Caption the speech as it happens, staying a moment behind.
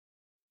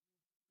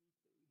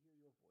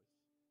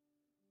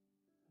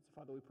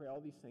Father, we pray all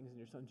these things in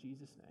your Son,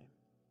 Jesus'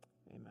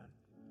 name. Amen.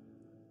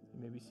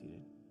 You may be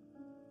seated.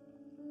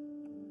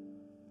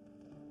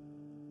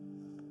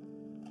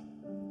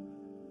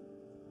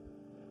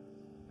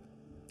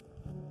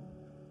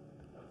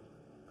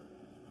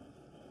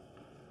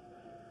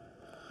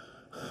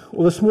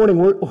 Well, this morning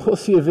we'll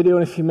see a video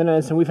in a few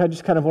minutes, and we've had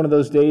just kind of one of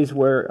those days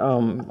where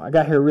I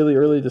got here really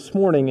early this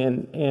morning,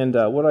 and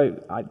what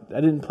I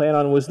didn't plan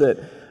on was that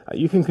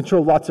you can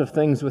control lots of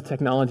things with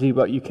technology,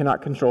 but you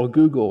cannot control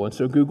Google, and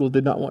so Google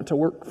did not want to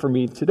work for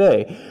me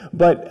today.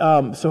 But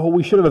so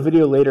we should have a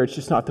video later. It's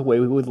just not the way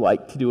we would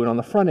like to do it on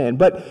the front end.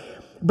 But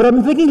I've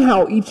been thinking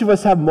how each of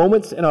us have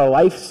moments in our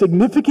life,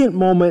 significant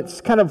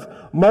moments, kind of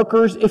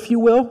markers, if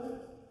you will.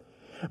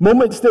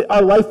 Moments that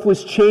our life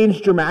was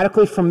changed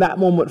dramatically from that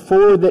moment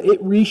forward, that it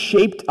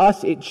reshaped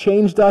us, it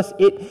changed us,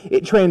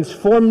 it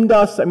transformed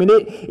us. I mean,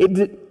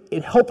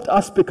 it helped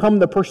us become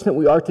the person that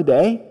we are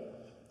today.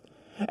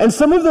 And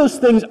some of those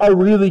things are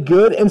really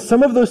good, and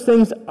some of those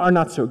things are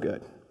not so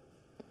good.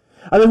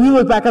 I mean, we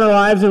look back on our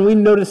lives and we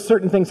notice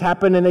certain things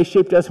happen and they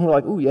shaped us, and we're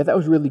like, "Ooh, yeah, that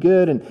was really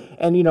good,"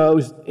 and you know,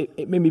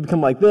 it made me become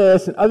like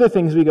this. And other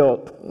things we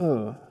go,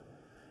 "Oh,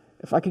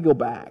 if I could go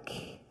back,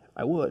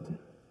 I would."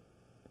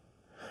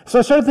 So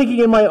I started thinking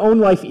in my own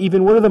life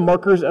even, what are the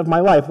markers of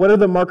my life? What are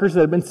the markers that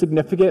have been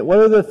significant? What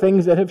are the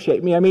things that have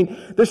shaped me? I mean,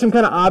 there's some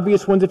kind of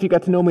obvious ones if you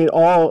got to know me at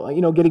all,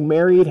 you know, getting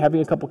married, having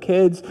a couple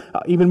kids,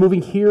 even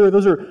moving here.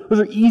 Those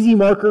are easy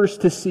markers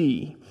to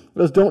see.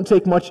 Those don't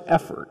take much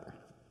effort.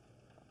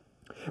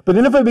 But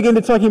then if I begin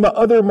to talking about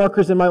other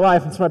markers in my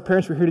life, and so my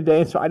parents were here today,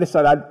 and so I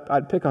decided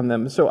I'd pick on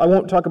them. So I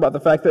won't talk about the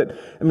fact that,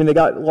 I mean, they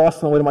got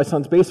lost on the way to my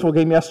son's baseball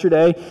game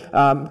yesterday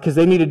because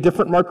they needed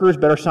different markers,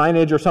 better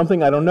signage or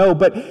something, I don't know.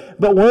 But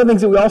one of the things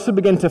that we also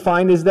begin to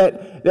find is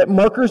that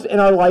markers in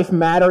our life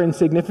matter in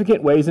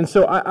significant ways. And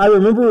so I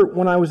remember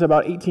when I was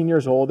about 18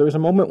 years old, there was a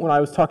moment when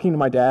I was talking to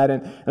my dad,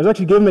 and I was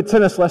actually giving him a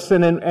tennis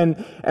lesson,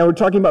 and we're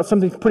talking about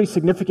something pretty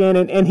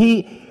significant, and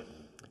he,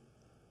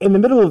 in the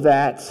middle of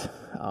that,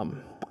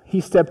 he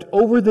stepped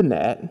over the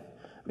net.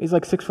 He's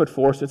like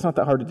 6'4", so it's not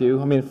that hard to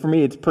do. I mean, for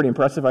me, it's pretty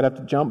impressive. I'd have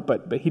to jump,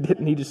 but he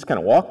didn't. He just kind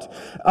of walked.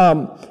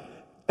 And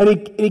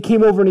he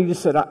came over and he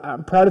just said,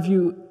 "I'm proud of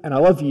you and I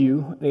love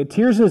you." And he had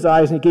tears in his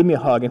eyes and he gave me a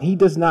hug. And he's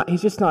just not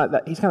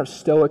that, he's kind of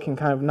stoic and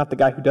kind of not the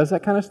guy who does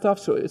that kind of stuff,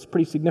 so it's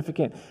pretty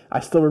significant. I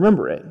still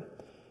remember it.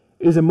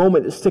 It was a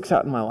moment that sticks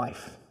out in my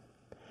life.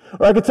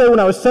 Or I could tell you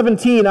when I was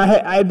 17, I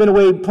had been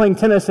away playing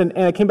tennis, and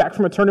I came back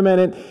from a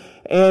tournament,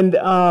 and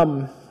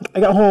I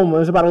got home. It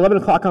was about 11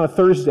 o'clock on a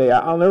Thursday.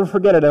 I'll never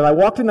forget it. And I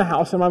walked in the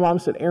house, and my mom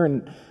said,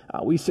 "Aaron,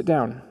 will you sit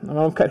down?" My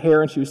mom cut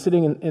hair, and she was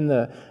sitting in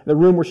the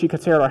room where she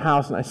cuts hair at our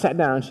house, and I sat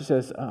down, and she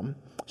says,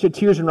 she had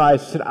tears in her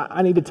eyes. She said,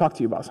 I need to talk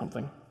to you about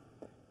something.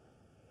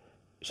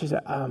 She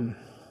said, "Your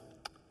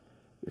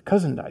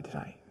cousin died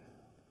tonight."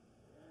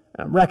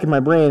 And I'm racking my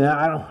brain.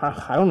 I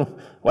don't know.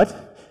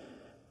 What?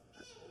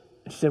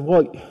 She said,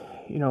 "Well,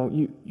 you know,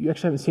 you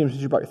actually haven't seen him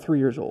since you're about 3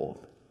 years old."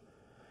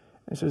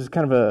 And so it's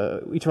kind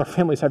of each of our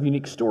families have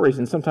unique stories,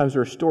 and sometimes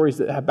there are stories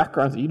that have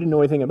backgrounds that you didn't know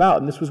anything about,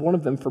 and this was one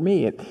of them for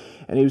me.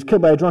 And he was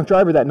killed by a drunk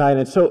driver that night.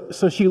 And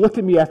so she looked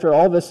at me after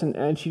all this,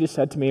 and she just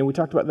said to me, and we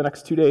talked about the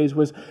next 2 days,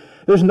 was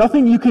there's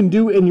nothing you can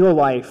do in your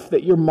life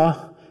that your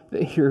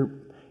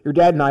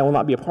dad and I will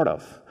not be a part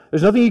of.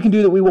 There's nothing you can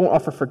do that we won't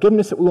offer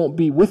forgiveness, that we won't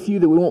be with you,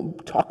 that we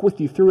won't talk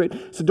with you through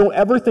it. So don't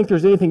ever think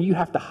there's anything you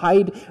have to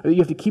hide or that you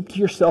have to keep to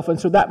yourself. And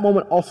so that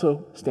moment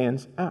also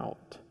stands out.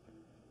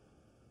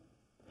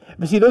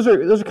 But see, those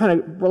are kind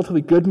of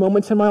relatively good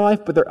moments in my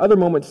life, but there are other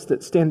moments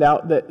that stand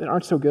out that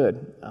aren't so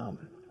good.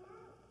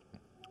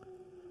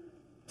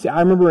 See, I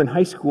remember in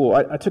high school,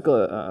 I took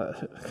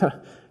a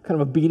kind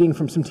of a beating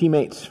from some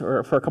teammates for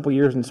a couple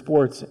years in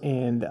sports,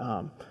 and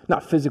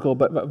not physical,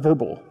 but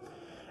verbal.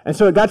 And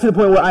so it got to the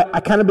point where I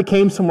kind of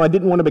became someone I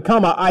didn't want to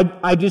become.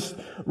 I just,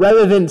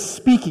 rather than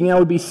speaking, I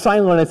would be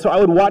silent. And so I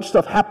would watch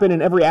stuff happen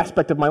in every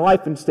aspect of my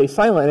life and stay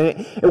silent.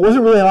 And it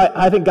wasn't really how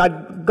I think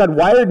God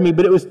wired me,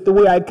 but it was the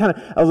way I'd kind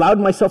of allowed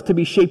myself to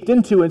be shaped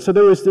into. And so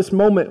there was this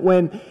moment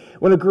when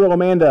a girl,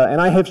 Amanda,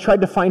 and I have tried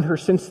to find her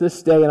since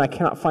this day, and I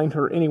cannot find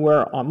her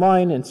anywhere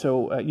online. And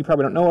so you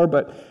probably don't know her,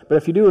 but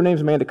if you do, her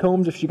name's Amanda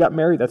Combs. If she got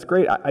married, that's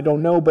great. I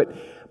don't know. But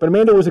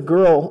Amanda was a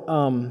girl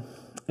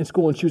in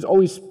school, and she was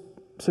always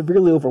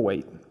severely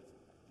overweight.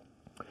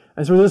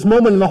 And so there was this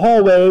moment in the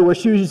hallway where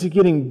she was just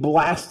getting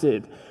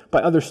blasted by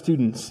other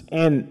students.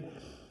 And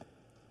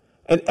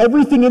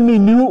everything in me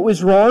knew it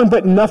was wrong,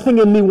 but nothing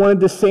in me wanted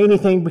to say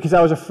anything because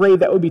I was afraid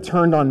that would be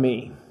turned on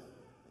me.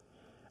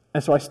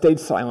 And so I stayed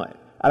silent,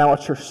 and I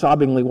watched her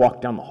sobbingly walk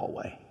down the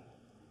hallway.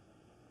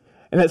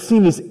 And that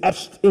scene is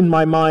etched in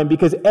my mind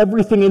because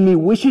everything in me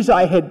wishes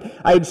I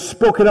had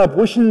spoken up,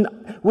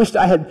 wished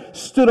I had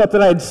stood up,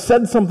 that I had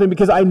said something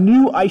because I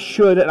knew I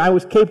should and I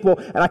was capable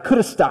and I could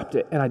have stopped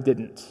it, and I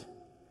didn't.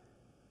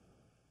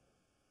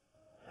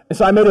 And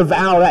so I made a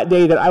vow that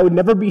day that I would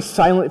never be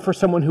silent for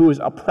someone who was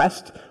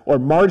oppressed or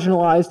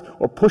marginalized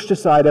or pushed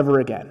aside ever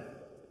again.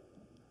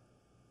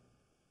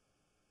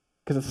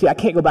 Because, see, I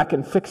can't go back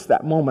and fix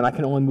that moment. I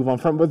can only move on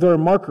from it. But there are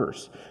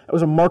markers. It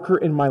was a marker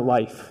in my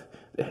life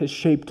that has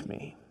shaped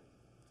me.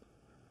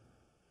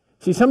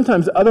 See,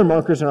 sometimes other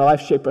markers in our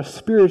life shape us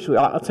spiritually.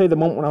 I'll tell you the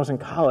moment when I was in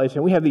college,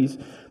 and we have these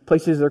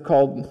places, they're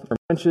called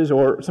benches,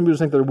 or some people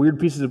think they're weird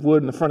pieces of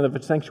wood in the front of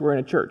a sanctuary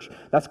in a church.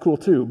 That's cool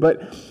too.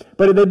 But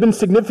they've been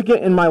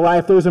significant in my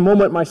life. There was a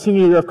moment my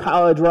senior year of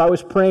college where I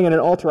was praying at an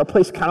altar, a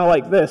place kind of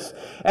like this.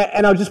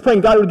 And I was just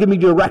praying God would give me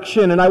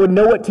direction, and I would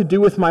know what to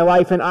do with my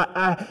life. And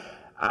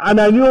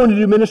I knew I wanted to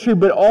do ministry,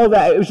 but all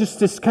that, it was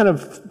just this kind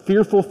of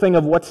fearful thing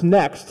of what's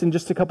next. In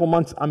just a couple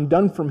months, I'm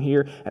done from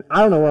here, and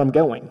I don't know where I'm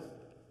going.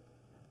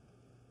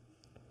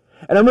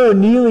 And I remember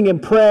kneeling and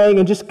praying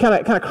and just kind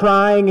of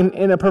crying,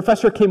 and a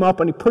professor came up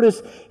and he put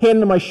his hand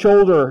on my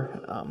shoulder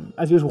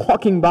as he was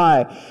walking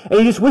by, and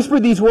he just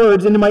whispered these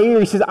words into my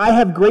ear. He says, "I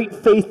have great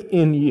faith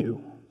in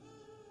you."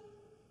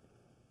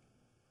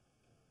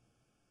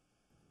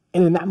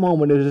 And in that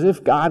moment, it was as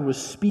if God was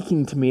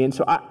speaking to me, and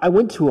so I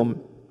went to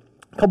him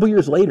a couple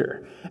years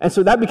later. And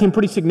so that became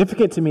pretty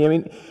significant to me. I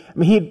mean,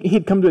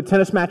 he'd come to a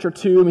tennis match or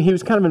two. I mean, he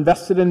was kind of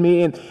invested in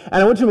me, and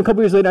I went to him a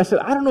couple years later, and I said,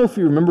 "I don't know if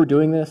you remember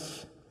doing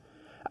this.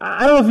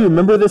 I don't know if you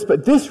remember this,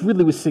 but this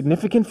really was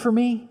significant for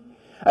me."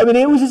 I mean,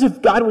 it was as if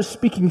God was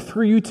speaking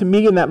through you to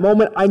me in that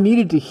moment. I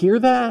needed to hear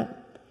that. And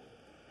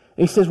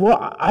he says,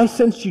 "Well, I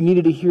sensed you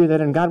needed to hear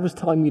that, and God was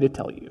telling me to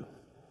tell you."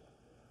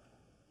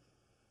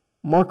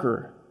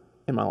 Marker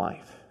in my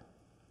life.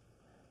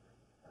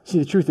 See,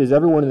 the truth is,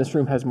 everyone in this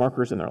room has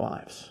markers in their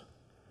lives.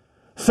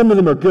 Some of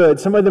them are good.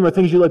 Some of them are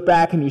things you look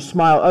back and you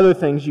smile. Other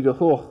things you go,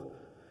 oh.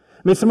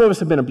 I mean, some of us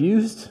have been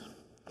abused,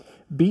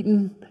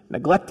 beaten,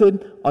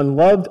 neglected,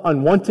 unloved,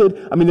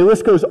 unwanted. I mean, the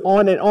list goes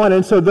on.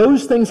 And so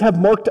those things have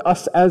marked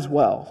us as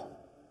well.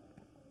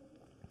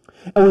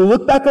 And we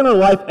look back on our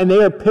life, and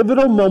they are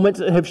pivotal moments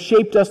that have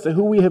shaped us to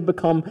who we have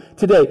become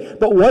today.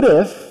 But what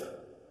if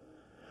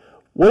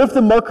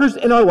the markers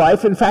in our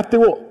life, in fact,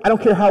 I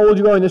don't care how old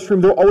you are in this room,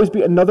 there will always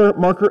be another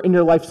marker in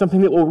your life, something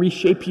that will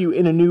reshape you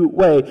in a new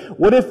way.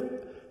 What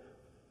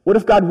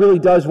if God really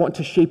does want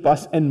to shape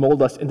us and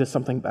mold us into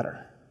something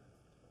better?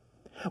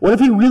 What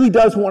if he really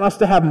does want us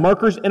to have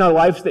markers in our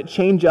lives that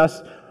change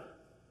us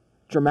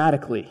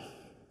dramatically?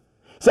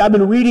 See, I've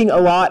been reading a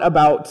lot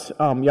about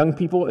young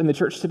people in the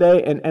church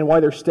today and why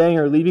they're staying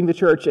or leaving the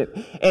church.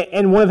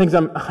 And one of the things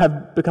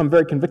I've become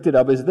very convicted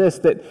of is this,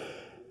 that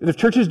if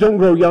churches don't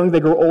grow young,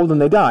 they grow old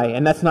and they die,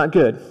 and that's not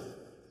good.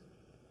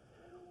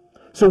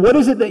 So what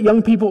is it that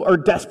young people are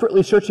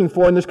desperately searching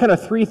for? And there's kind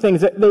of three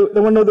things. They want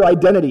to know their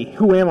identity.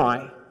 Who am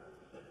I?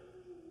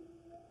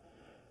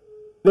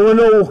 They want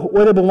to know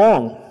where they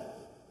belong.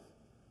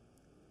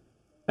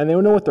 And they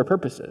don't know what their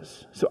purpose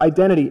is. So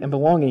identity and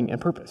belonging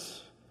and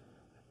purpose.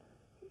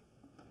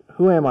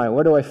 Who am I?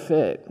 Where do I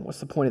fit? What's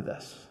the point of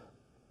this?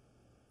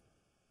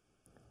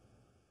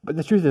 But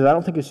the truth is, I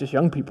don't think it's just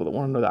young people that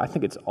want to know that. I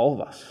think it's all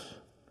of us.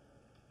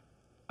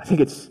 I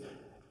think it's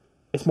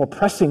more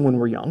pressing when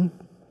we're young.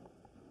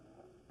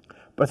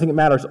 But I think it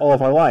matters all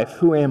of our life.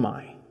 Who am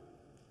I?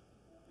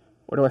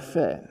 Where do I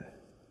fit?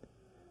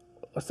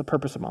 What's the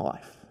purpose of my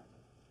life?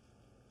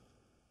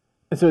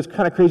 And so it's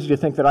kind of crazy to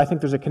think that I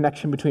think there's a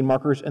connection between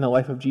markers in the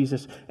life of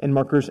Jesus and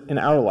markers in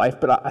our life,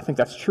 but I think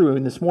that's true.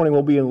 And this morning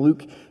we'll be in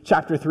Luke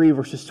chapter 3,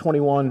 verses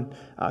 21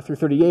 through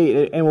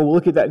 38, and we'll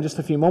look at that in just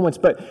a few moments.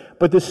 But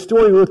this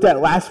story we looked at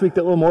last week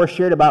that Little Morris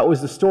shared about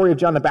was the story of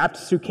John the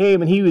Baptist, who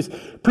came and he was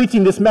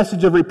preaching this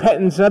message of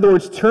repentance. In other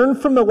words, turn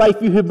from the life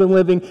you have been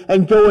living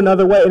and go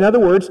another way. In other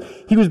words,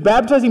 he was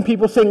baptizing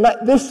people, saying,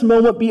 let this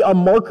moment be a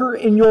marker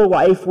in your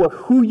life where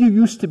who you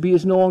used to be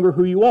is no longer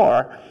who you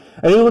are.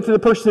 And he looked at the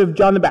person of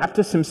John the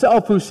Baptist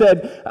himself, who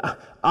said,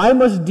 I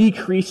must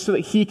decrease so that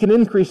he can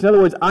increase. In other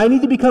words, I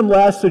need to become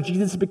less so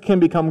Jesus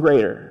can become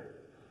greater.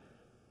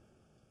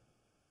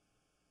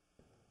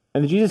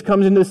 And Jesus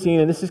comes into the scene,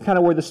 and this is kind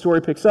of where the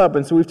story picks up.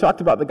 And so we've talked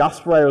about the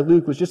gospel writer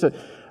Luke was just a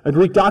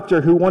Greek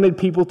doctor who wanted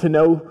people to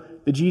know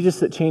the Jesus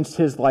that changed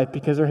his life,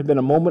 because there had been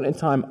a moment in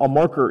time, a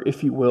marker,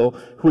 if you will,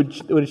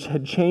 which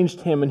had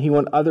changed him, and he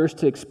wanted others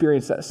to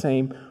experience that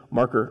same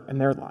marker in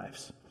their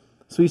lives.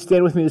 So you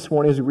stand with me this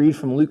morning as we read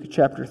from Luke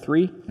chapter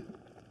 3.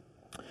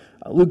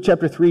 Luke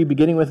chapter 3,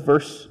 beginning with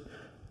verse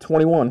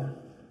 21.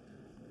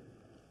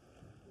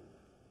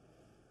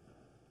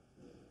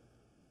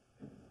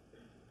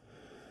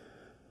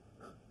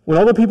 When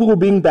all the people were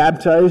being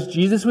baptized,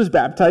 Jesus was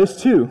baptized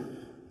too.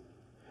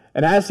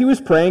 And as he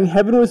was praying,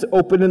 heaven was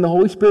opened and the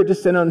Holy Spirit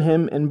descended on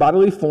him in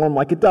bodily form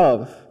like a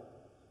dove.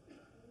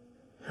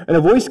 And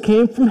a voice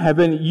came from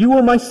heaven, "You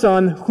are my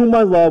Son, whom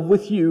I love.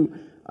 With you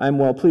I am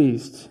well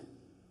pleased."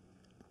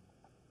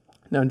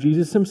 Now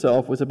Jesus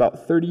himself was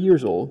about 30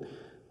 years old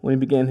when he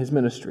began his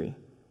ministry.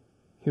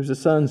 He was a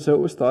son, so it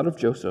was thought, of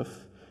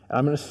Joseph. And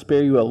I'm going to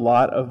spare you a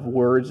lot of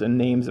words and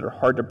names that are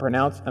hard to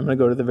pronounce. I'm going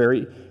to go to the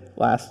very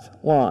last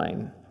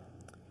line.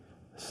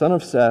 Son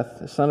of Seth,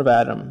 the son of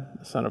Adam,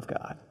 the son of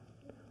God.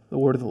 The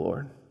word of the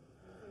Lord.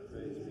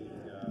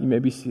 You may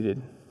be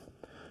seated.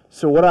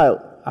 So what I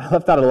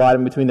left out a lot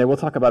in between there. We'll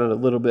talk about it a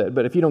little bit,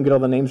 but if you don't get all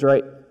the names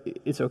right,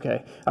 it's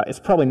okay. It's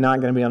probably not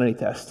going to be on any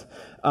test.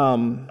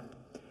 But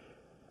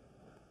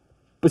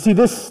see,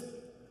 this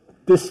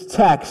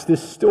text,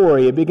 this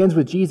story, it begins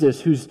with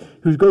Jesus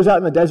who goes out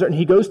in the desert, and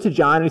he goes to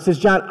John, and he says,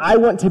 John, I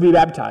want to be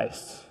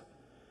baptized.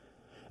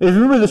 And if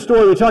you remember the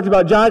story we talked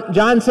about,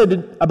 John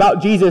said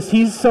about Jesus,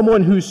 he's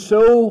someone who's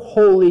so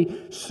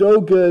holy, so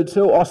good,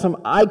 so awesome,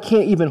 I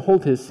can't even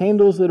hold his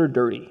sandals that are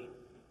dirty.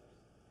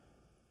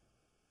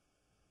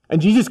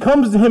 And Jesus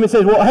comes to him and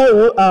says, well,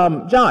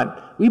 hey, John,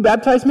 will you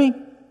baptize me?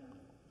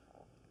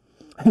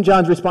 And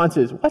John's response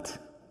is, what?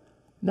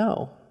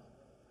 No.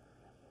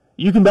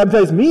 You can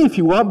baptize me if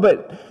you want,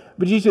 but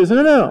Jesus says,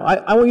 no,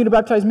 I want you to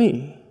baptize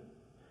me.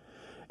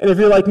 And if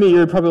you're like me,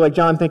 you're probably like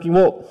John thinking,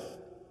 well,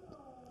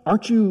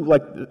 aren't you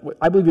like,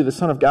 I believe you're the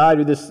Son of God,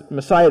 you're this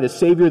Messiah, this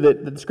Savior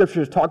that the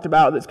Scriptures talked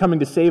about that's coming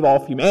to save all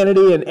of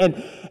humanity,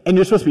 and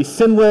you're supposed to be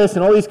sinless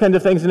and all these kinds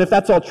of things. And if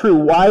that's all true,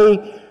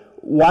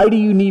 why do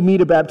you need me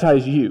to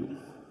baptize you?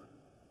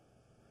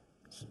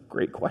 It's a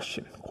great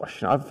question. A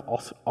question I've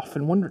also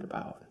often wondered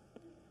about.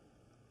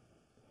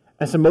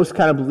 And so most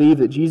kind of believe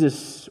that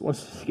Jesus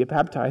wants us to get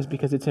baptized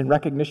because it's in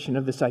recognition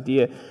of this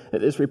idea that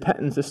this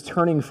repentance, this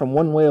turning from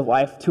one way of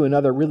life to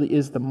another really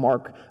is the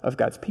mark of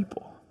God's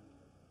people.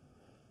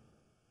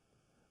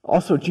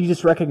 Also,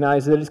 Jesus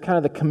recognized that it's kind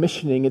of the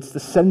commissioning, it's the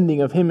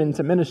sending of him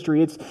into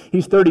ministry.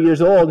 He's 30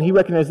 years old, and he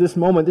recognized this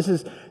moment. This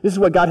is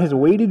what God has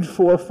waited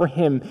for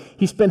him.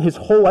 He spent his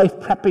whole life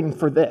prepping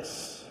for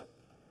this.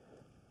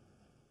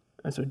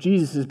 And so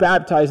Jesus is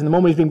baptized, and the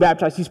moment he's being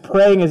baptized, he's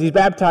praying as he's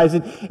baptized,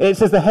 and it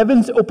says the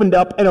heavens opened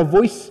up, and the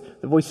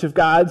voice of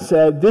God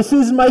said, "This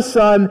is my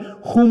Son,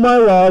 whom I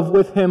love,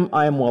 with him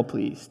I am well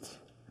pleased."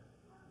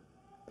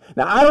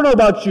 Now, I don't know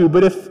about you,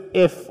 but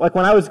if like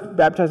when I was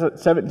baptized at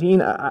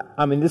 17,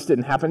 I mean, this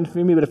didn't happen for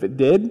me, but if it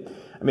did,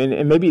 I mean,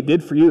 and maybe it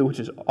did for you, which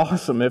is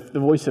awesome, if the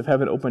voice of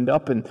heaven opened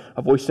up and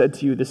a voice said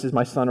to you, "This is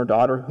my son or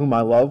daughter, whom I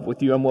love,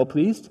 with you I'm well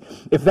pleased."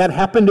 If that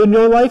happened in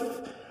your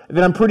life,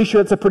 then I'm pretty sure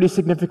it's a pretty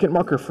significant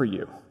marker for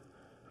you.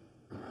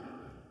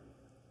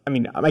 I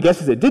mean, my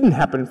guess is it didn't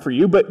happen for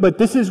you, but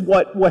this is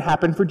what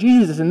happened for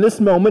Jesus. In this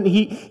moment,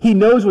 he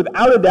knows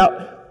without a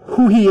doubt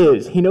who he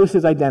is. He knows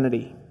his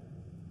identity.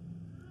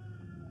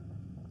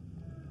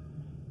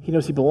 He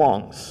knows he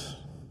belongs.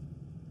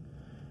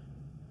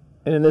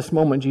 And in this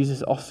moment,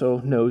 Jesus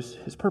also knows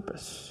his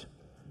purpose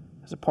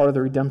as a part of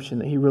the redemption,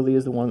 that he really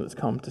is the one that's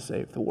come to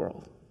save the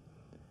world.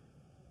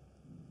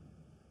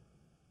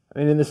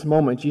 And in this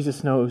moment,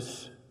 Jesus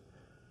knows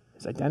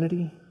his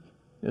identity,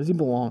 he knows he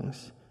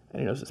belongs,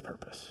 and he knows his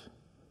purpose.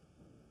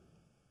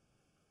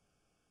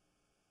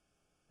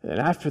 And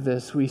after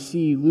this, we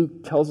see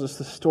Luke tells us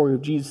the story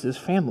of Jesus'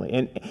 family.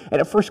 And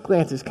at first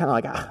glance, it's kind of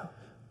like,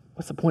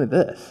 what's the point of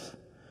this?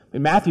 I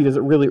mean, Matthew does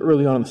it really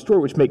early on in the story,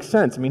 which makes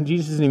sense. I mean,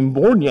 Jesus isn't even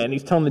born yet, and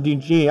he's telling the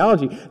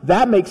genealogy.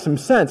 That makes some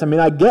sense. I mean,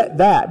 I get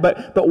that.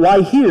 But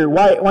why here?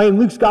 Why in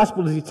Luke's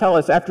gospel does he tell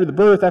us after the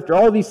birth, after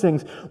all these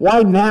things?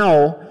 Why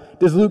now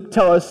does Luke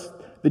tell us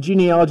the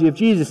genealogy of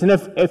Jesus? And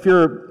if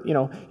you're, you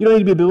don't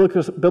need to be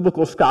a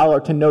biblical scholar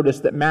to notice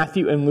that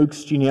Matthew and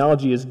Luke's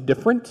genealogy is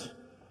different.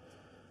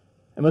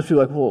 And most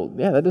people are like, well,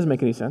 yeah, that doesn't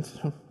make any sense.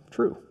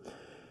 True.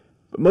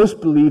 But most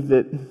believe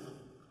that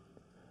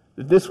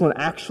this one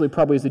actually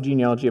probably is the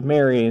genealogy of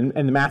Mary, and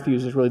the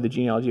Matthew's is really the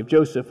genealogy of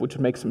Joseph, which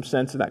would make some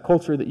sense in that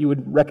culture that you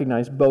would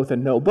recognize both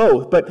and know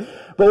both. But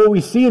what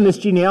we see in this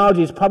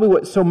genealogy is probably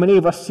what so many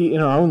of us see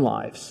in our own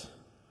lives.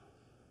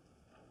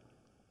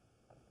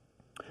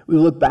 We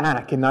look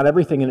back, and not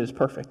everything in it is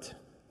perfect.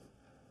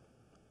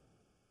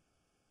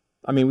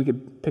 I mean, we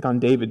could pick on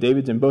David.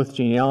 David's in both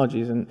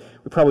genealogies, and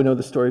we probably know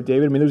the story of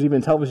David. I mean, there's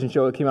even a television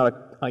show that came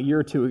out a year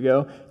or two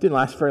ago. It didn't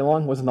last very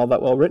long. Wasn't all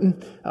that well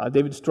written.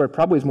 David's story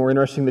probably is more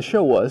interesting than the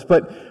show was.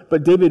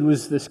 But David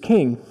was this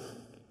king,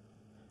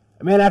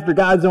 a man after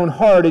God's own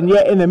heart, and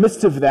yet in the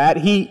midst of that,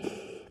 he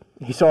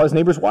saw his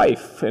neighbor's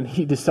wife, and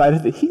he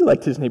decided that he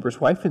liked his neighbor's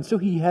wife, and so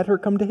he had her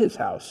come to his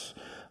house.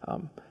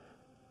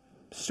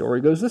 Story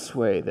goes this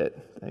way, that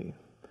they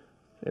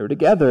were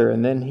together,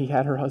 and then he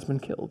had her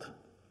husband killed.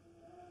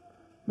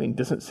 I mean, it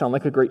doesn't sound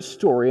like a great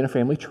story in a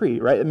family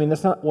tree, right? I mean,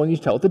 that's not one you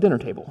tell at the dinner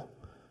table.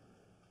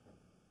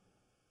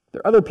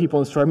 There are other people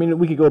in the story. I mean,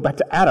 we could go back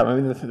to Adam. I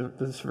mean,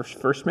 this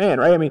first man,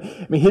 right? I mean,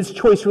 his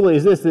choice really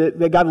is this,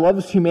 that God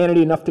loves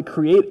humanity enough to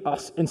create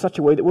us in such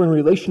a way that we're in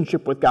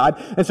relationship with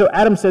God. And so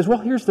Adam says, well,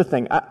 here's the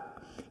thing.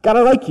 God,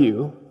 I like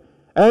you.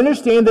 And I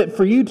understand that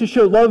for you to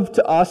show love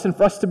to us and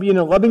for us to be in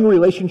a loving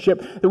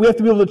relationship, that we have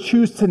to be able to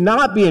choose to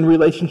not be in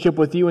relationship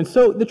with you. And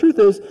so the truth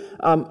is,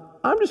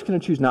 I'm just going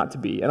to choose not to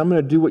be, and I'm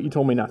going to do what you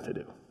told me not to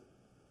do.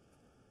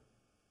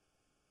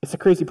 It's the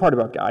crazy part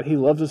about God. He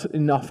loves us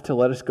enough to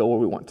let us go where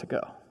we want to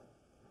go.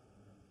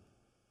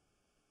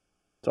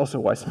 It's also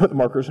why some of the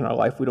markers in our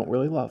life we don't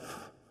really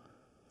love.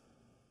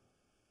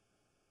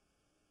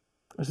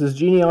 This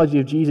genealogy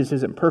of Jesus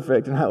isn't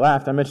perfect, and I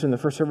laughed. I mentioned in the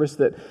first service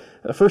that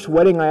the first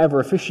wedding I ever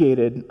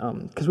officiated,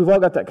 because we've all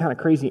got that kind of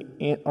crazy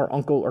aunt or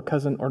uncle or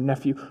cousin or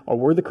nephew, or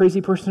we're the crazy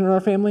person in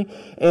our family.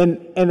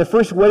 And the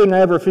first wedding I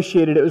ever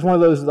officiated, it was one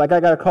of those, like, I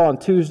got a call on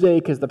Tuesday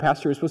because the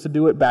pastor was supposed to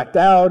do it, backed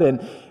out,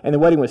 and the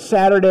wedding was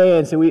Saturday.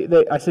 And so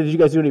I said, did you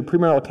guys do any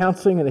premarital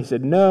counseling? And they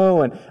said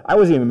no, and I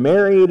wasn't even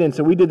married. And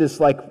so we did this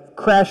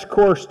crash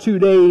course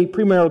 2-day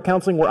premarital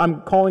counseling where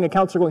I'm calling a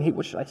counselor going, hey,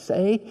 what should I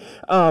say?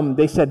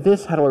 They said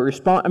this, how do I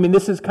respond? I mean,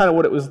 this is kind of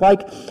what it was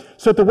like.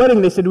 So at the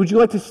wedding, they said, would you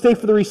like to stay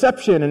for the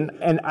reception?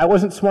 And I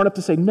wasn't smart enough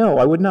to say, no,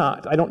 I would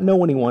not. I don't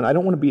know anyone. I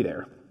don't want to be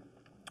there.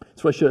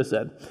 That's what I should have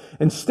said.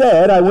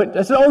 Instead,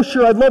 I said, oh,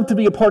 sure, I'd love to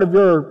be a part of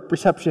your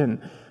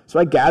reception. So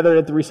I gathered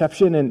at the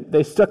reception, and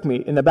they stuck me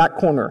in the back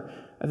corner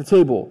at the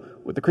table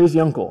with the crazy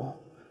uncle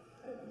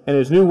and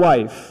his new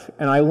wife,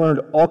 and I learned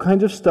all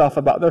kinds of stuff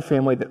about their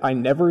family that I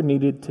never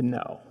needed to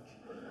know.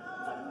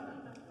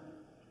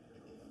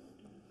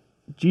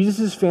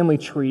 Jesus' family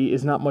tree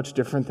is not much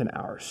different than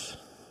ours.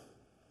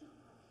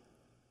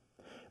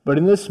 But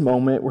in this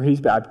moment where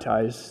he's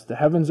baptized, the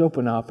heavens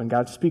open up and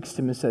God speaks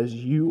to him and says,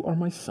 you are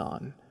my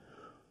son,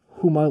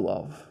 whom I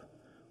love.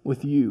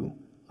 With you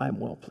I am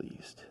well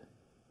pleased.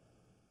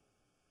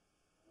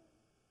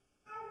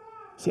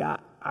 See,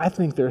 I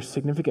think there are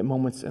significant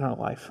moments in our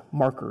life,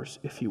 markers,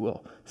 if you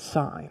will,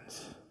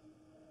 signs.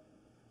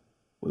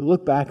 We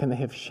look back and they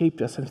have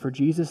shaped us. And for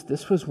Jesus,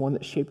 this was one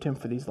that shaped him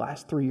for these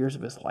last 3 years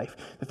of his life,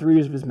 the 3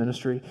 years of his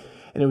ministry.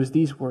 And it was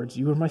these words,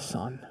 you are my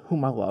son,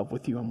 whom I love.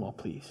 With you I'm well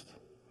pleased.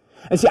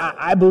 And see,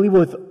 I believe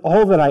with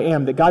all that I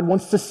am that God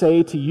wants to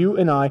say to you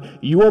and I,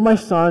 you are my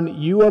son,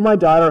 you are my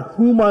daughter,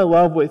 whom I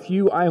love. With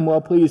you I am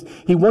well pleased.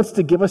 He wants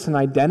to give us an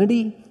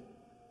identity.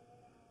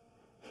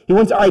 He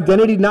wants our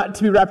identity not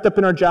to be wrapped up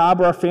in our job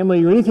or our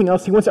family or anything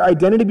else. He wants our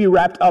identity to be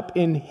wrapped up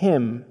in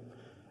him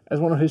as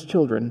one of his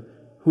children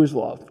who is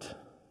loved.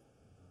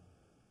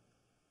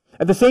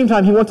 At the same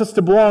time, he wants us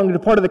to belong to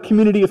part of the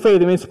community of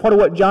faith. I mean, it's part of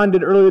what John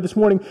did earlier this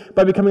morning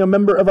by becoming a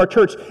member of our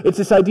church. It's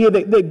this idea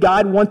that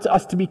God wants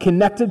us to be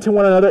connected to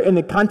one another in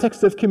the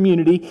context of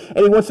community,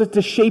 and he wants us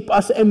to shape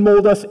us and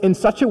mold us in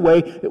such a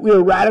way that we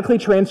are radically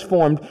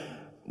transformed.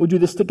 We do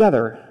this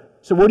together.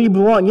 So where do you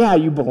belong? Yeah,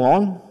 you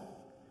belong.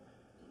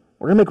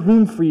 We're going to make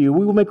room for you.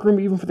 We will make room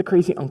even for the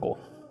crazy uncle.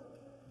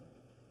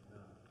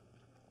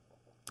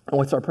 And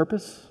what's our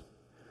purpose?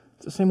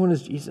 It's the same one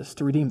as Jesus,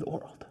 to redeem the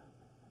world.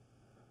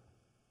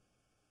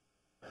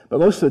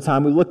 But most of the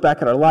time, we look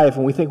back at our life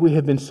and we think we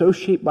have been so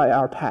shaped by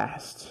our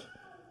past.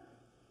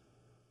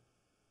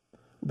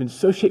 We've been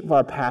so shaped by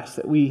our past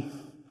that we're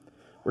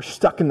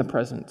stuck in the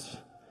present.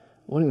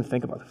 We don't even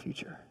think about the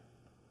future.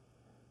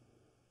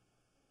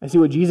 And see,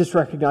 what Jesus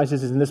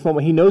recognizes is in this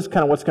moment, he knows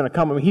kind of what's going to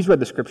come. I mean, he's read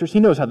the scriptures. He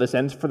knows how this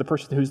ends for the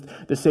person who's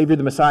the Savior,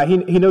 the Messiah.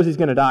 He knows he's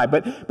going to die,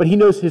 but he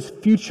knows his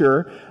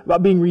future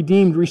about being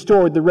redeemed,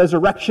 restored, the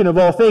resurrection of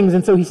all things.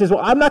 And so he says, well,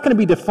 I'm not going to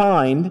be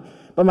defined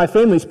by my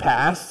family's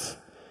past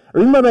or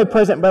even by my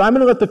present, but I'm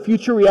going to let the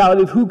future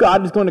reality of who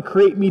God is going to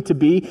create me to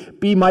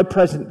be my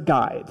present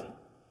guide.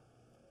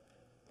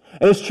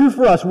 And it's true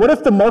for us. What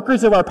if the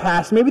markers of our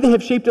past, maybe they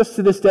have shaped us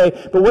to this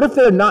day, but what if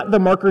they're not the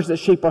markers that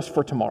shape us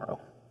for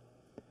tomorrow?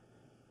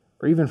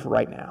 Or even for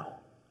right now.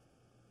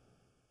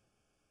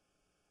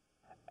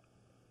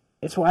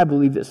 It's why I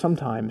believe that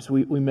sometimes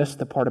we miss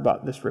the part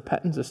about this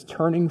repentance, this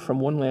turning from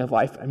one way of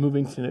life and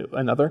moving to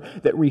another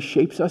that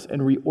reshapes us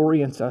and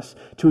reorients us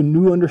to a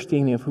new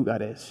understanding of who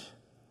God is.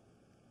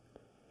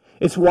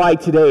 It's why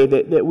today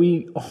that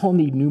we all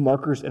need new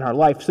markers in our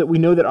life so that we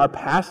know that our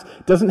past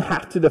doesn't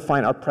have to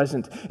define our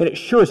present, and it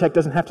sure as heck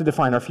doesn't have to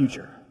define our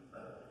future.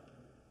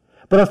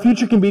 But our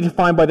future can be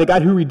defined by the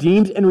God who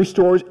redeems and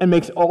restores and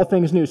makes all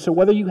things new. So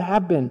whether you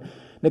have been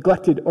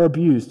neglected or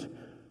abused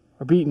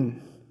or beaten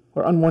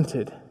or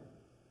unwanted,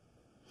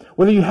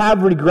 whether you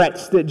have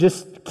regrets that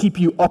just keep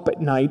you up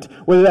at night,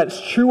 whether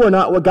that's true or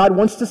not, what God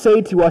wants to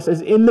say to us is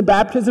in the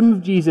baptism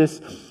of Jesus,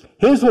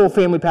 his whole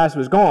family past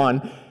was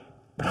gone,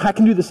 but I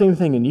can do the same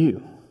thing in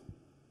you.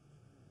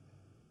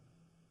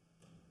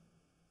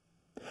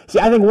 See,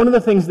 I think one of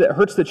the things that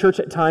hurts the church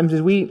at times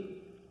is we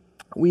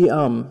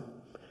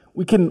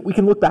can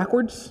look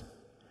backwards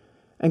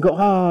and go,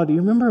 oh, do you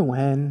remember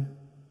when?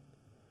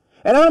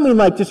 And I don't mean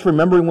like just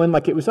remembering when,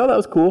 like it was, oh, that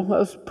was cool. That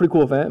was a pretty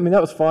cool event. I mean,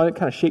 that was fun. It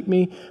kind of shaped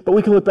me. But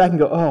we can look back and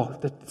go, oh,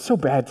 that's so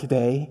bad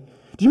today.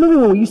 Do you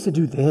remember when we used to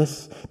do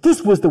this?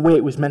 This was the way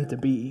it was meant to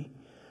be.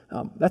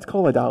 That's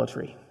called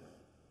idolatry.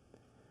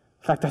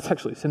 In fact, that's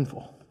actually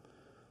sinful.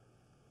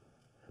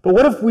 But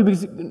what if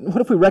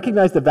we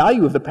recognize the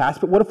value of the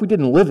past, but what if we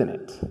didn't live in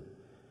it? I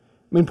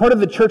mean, part of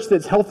the church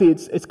that's healthy,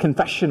 it's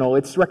confessional.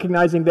 It's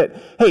recognizing that,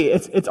 hey,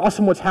 it's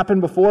awesome what's happened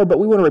before, but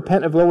we want to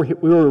repent of where we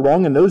were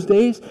wrong in those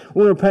days.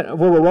 We want to repent of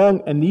where we're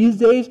wrong in these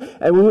days,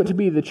 and we want to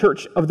be the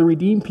church of the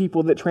redeemed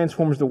people that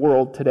transforms the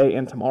world today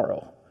and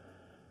tomorrow.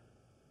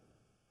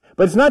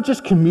 But it's not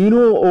just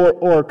communal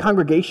or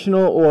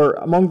congregational or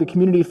among the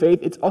community of faith.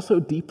 It's also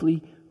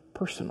deeply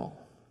personal.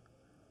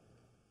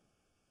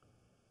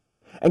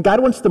 And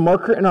God wants the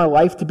marker in our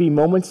life to be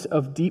moments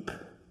of deep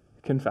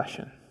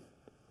confession.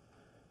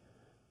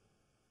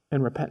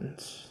 and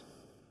repentance,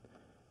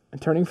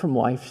 and turning from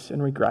lives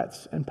and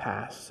regrets and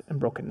past and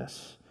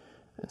brokenness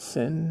and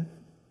sin.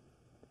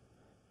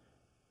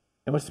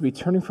 It wants to be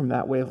turning from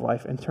that way of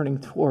life and turning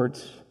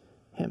towards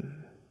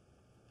Him.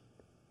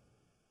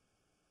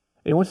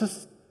 He wants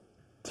us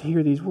to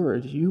hear these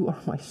words: "You are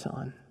my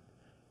son,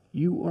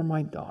 you are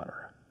my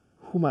daughter,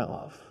 whom I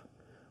love.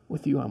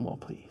 With you I'm well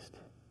pleased."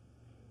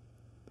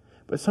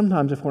 But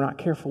sometimes if we're not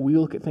careful, we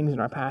look at things in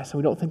our past and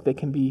we don't think they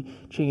can be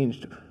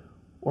changed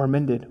or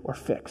amended or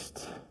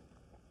fixed.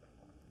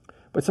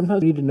 But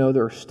sometimes we need to know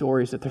there are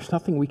stories that there's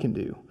nothing we can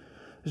do.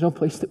 There's no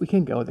place that we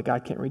can go that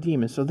God can't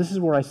redeem. And so this is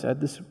where I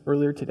said this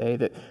earlier today,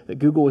 that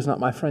Google is not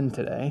my friend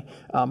today.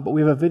 But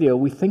we have a video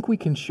we think we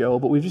can show,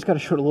 but we've just got to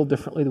show it a little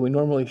differently than we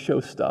normally show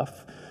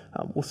stuff.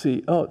 We'll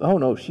see. Oh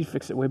no, she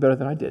fixed it way better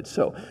than I did.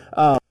 So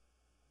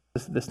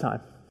this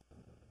time.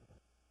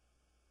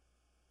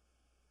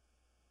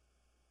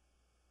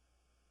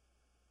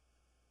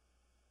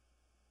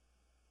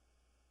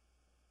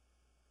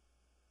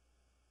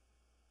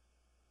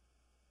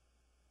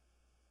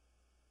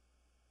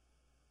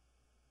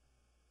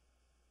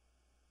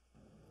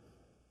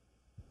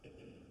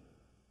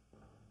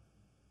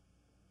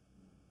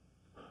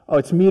 Oh,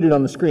 it's muted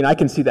on the screen. I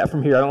can see that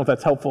from here. I don't know if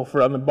that's helpful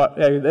for on the butt.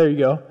 There you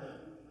go.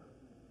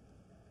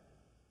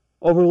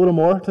 Over a little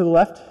more to the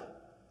left.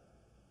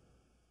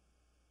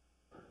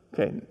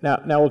 Okay, now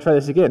we'll try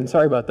this again.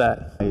 Sorry about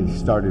that. I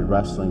started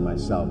wrestling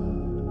myself.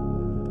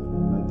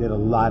 I did a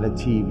lot of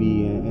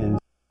TV and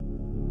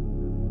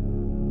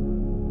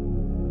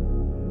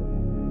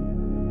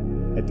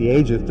at the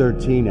age of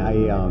 13,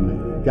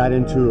 I got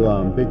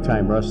into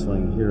big-time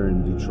wrestling here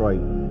in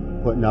Detroit,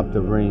 putting up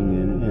the ring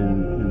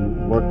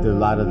and worked a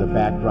lot of the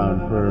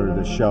background for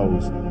the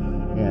shows.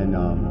 And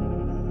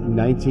in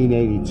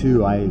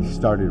 1982, I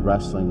started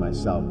wrestling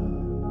myself.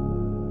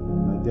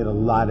 I did a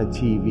lot of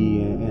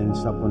TV and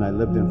stuff when I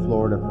lived in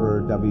Florida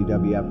for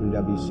WWF and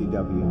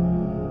WCW.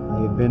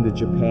 I had been to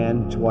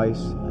Japan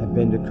twice. I've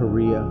been to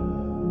Korea.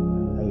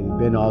 I've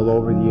been all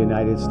over the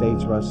United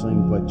States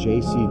wrestling, but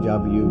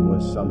JCW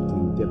was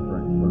something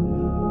different for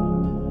me.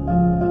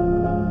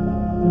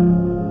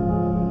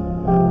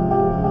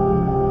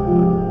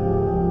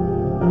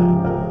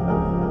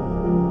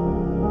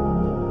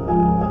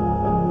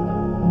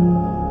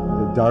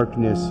 The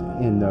darkness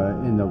in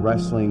the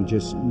wrestling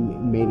just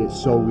made it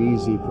so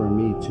easy for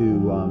me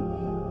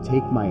to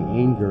take my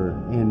anger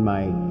and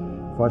my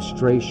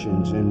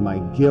frustrations and my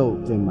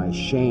guilt and my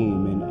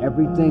shame and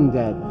everything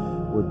that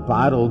was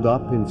bottled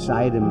up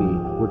inside of me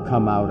would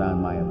come out on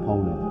my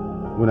opponent.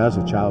 When I was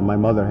a child, my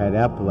mother had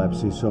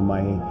epilepsy, so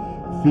my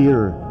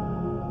fear,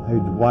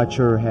 I'd watch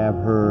her have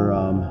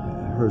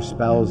her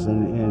spells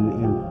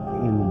and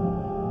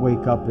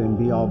wake up and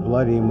be all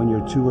bloody. And when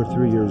you're 2 or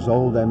 3 years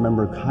old, I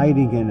remember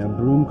hiding in a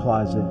broom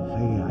closet.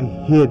 I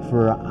hid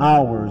for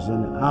hours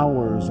and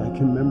hours. I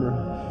can remember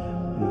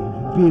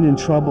being in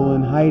trouble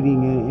and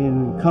hiding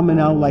and coming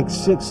out like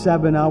 6,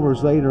 7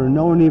 hours later and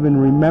no one even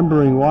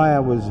remembering why I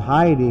was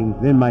hiding.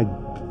 Then my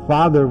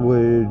father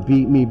would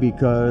beat me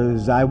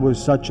because I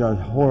was such a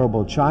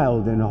horrible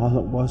child, and all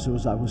it was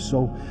I was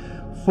so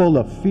full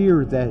of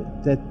fear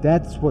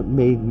that's what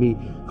made me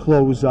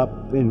close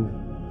up and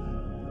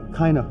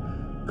kind of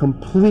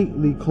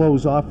completely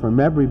close off from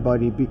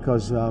everybody,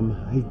 because I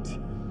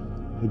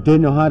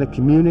didn't know how to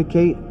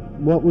communicate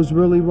what was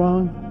really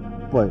wrong,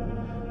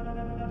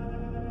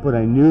 but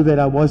I knew that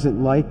I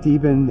wasn't liked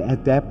even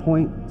at that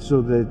point,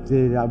 so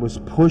that I was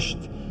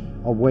pushed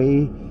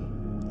away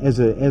as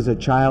a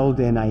child,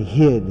 and I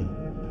hid.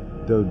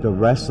 The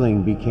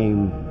wrestling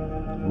became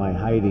my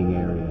hiding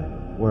area,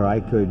 where I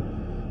could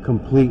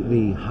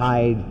completely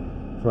hide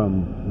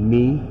from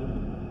me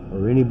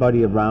or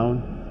anybody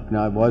around. And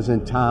I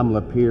wasn't Tom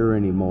Lapeer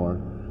anymore.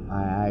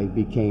 I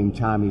became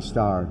Tommy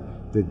Starr,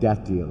 the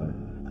death dealer.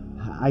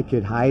 I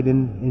could hide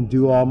and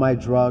do all my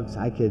drugs.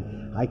 I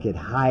could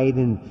hide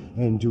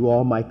and do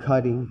all my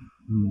cutting.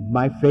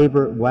 My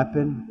favorite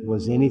weapon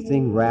was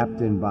anything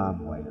wrapped in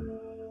barbed wire.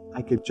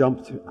 I could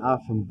jump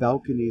off from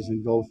balconies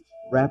and go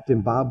wrapped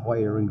in barbed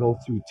wire and go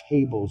through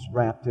tables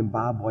wrapped in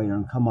barbed wire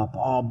and come up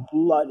all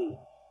bloody.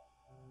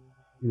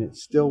 And it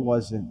still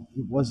wasn't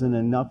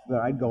enough.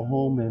 That I'd go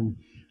home and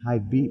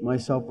I'd beat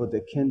myself with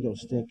a kendo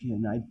stick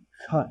and I'd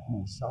cut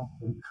myself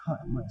and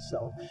cut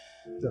myself.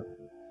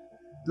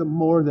 The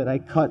more that I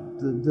cut,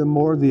 the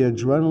more the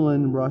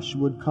adrenaline rush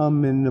would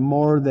come, and the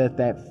more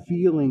that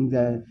feeling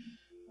that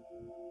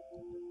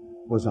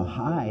was a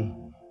high.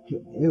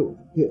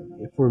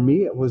 For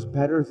me, it was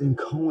better than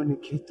going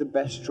to get the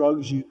best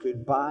drugs you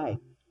could buy.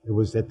 It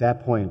was at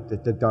that point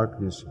that the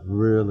darkness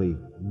really,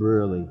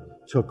 really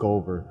took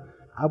over.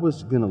 I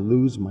was going to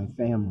lose my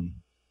family.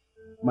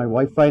 My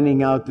wife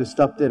finding out the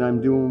stuff that I'm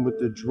doing with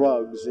the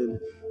drugs and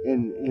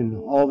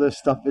all this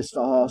stuff is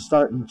all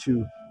starting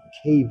to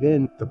cave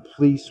in. The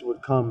police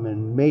would come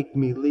and make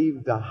me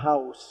leave the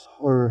house.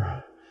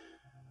 Or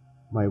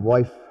my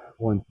wife at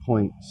one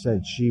point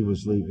said she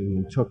was leaving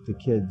and took the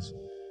kids.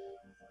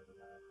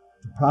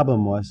 The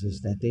problem was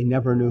that they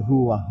never knew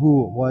who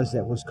it was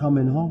that was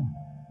coming home.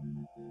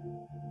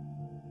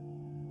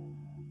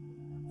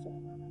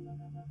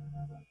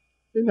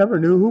 They never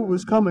knew who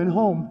was coming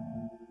home.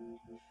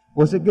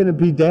 Was it going to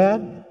be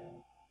Dad?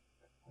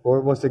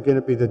 Or was it going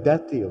to be the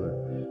death dealer?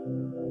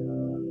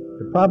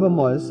 The problem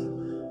was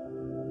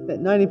that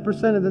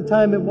 90% of the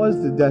time it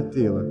was the death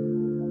dealer.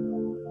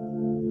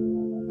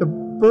 The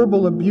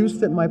verbal abuse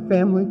that my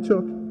family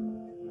took,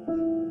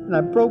 and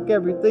I broke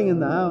everything in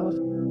the house.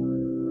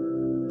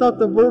 Thought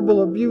the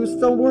verbal abuse,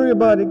 don't worry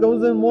about it,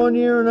 goes in one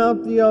ear and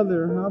out the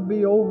other. I'll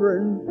be over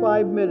it in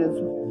 5 minutes.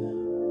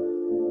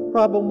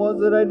 Problem was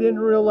that I didn't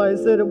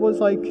realize that it was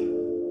like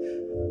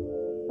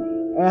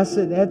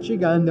acid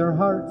etching on their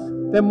hearts.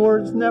 Them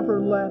words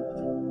never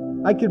left.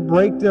 I could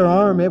break their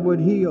arm, it would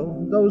heal.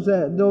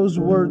 Those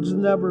words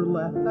never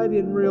left. I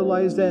didn't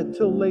realize that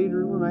till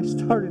later when I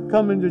started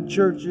coming to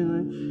church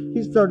and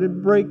he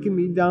started breaking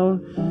me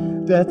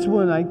down. That's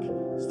when I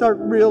start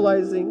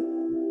realizing.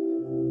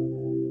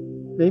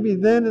 Maybe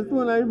then is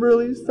when I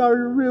really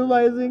started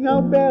realizing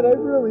how bad I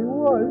really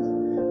was.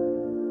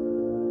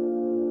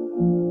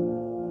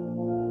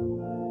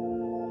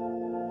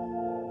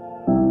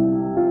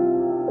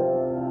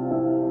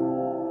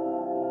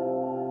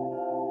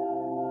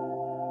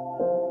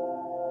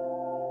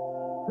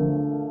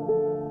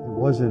 It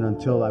wasn't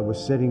until I was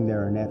sitting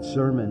there in that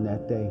sermon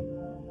that day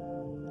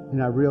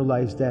and I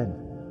realized that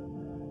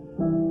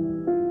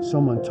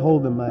someone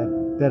told them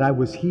that I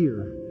was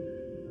here.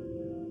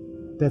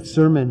 That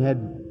sermon had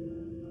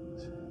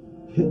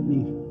hit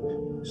me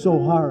so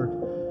hard.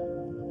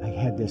 I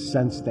had this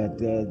sense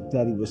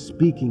that he was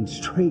speaking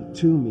straight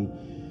to me.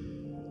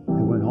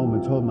 I went home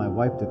and told my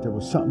wife that there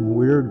was something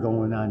weird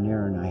going on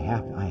there and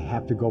I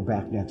have to go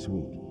back next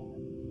week.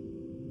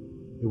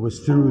 It was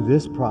through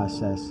this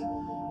process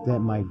that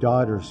my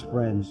daughter's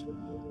friend's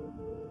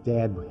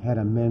dad had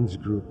a men's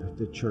group at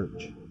the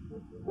church.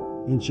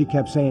 And she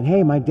kept saying,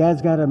 "Hey, my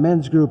dad's got a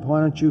men's group. Why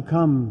don't you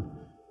come?"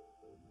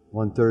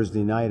 One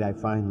Thursday night, I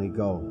finally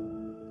go.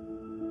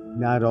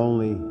 Not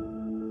only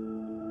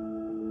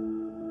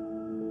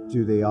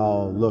do they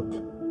all look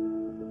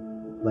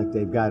like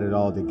they've got it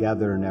all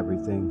together and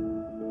everything,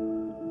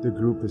 the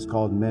group is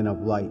called Men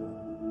of Light.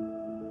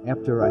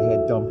 After I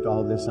had dumped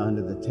all this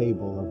onto the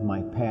table of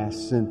my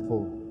past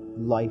sinful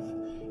life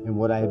and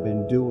what I had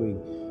been doing,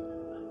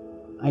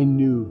 I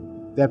knew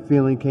that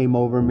feeling came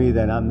over me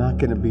that I'm not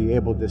going to be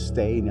able to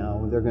stay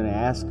now. They're going to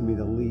ask me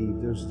to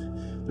leave.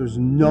 There's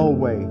no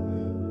way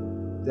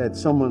that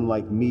someone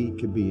like me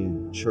could be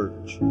in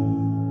church.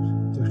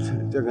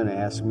 They're going to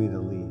ask me to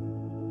leave.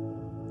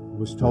 It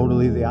was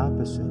totally the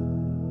opposite.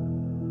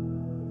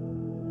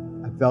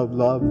 I felt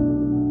love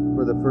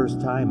for the first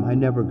time. I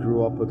never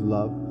grew up with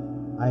love.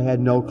 I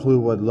had no clue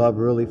what love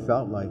really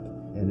felt like.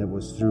 And it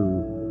was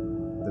through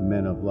the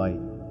Men of Light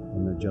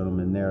and the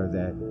gentleman there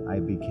that I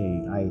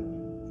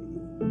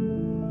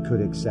could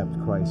accept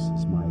Christ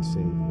as my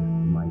Savior,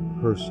 my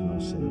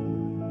personal Savior.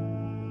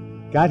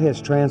 God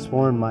has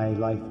transformed my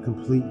life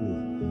completely.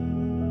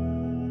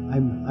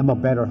 I'm a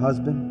better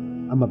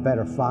husband. I'm a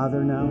better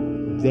father now.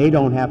 They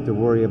don't have to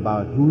worry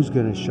about who's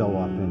going to show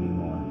up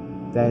anymore.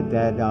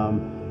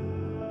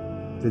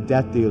 The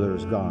death dealer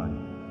is gone.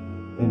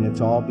 And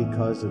it's all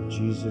because of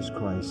Jesus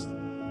Christ.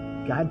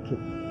 God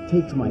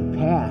takes my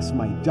past,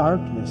 my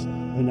darkness,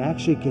 and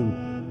actually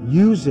can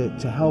use it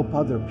to help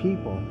other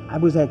people. I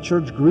was at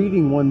church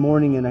greeting one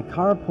morning and a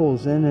car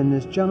pulls in and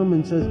this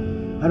gentleman says,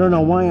 "I don't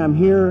know why I'm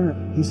here."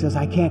 He says,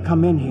 "I can't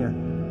come in here."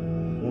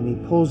 And he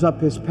pulls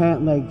up his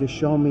pant leg to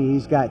show me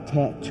he's got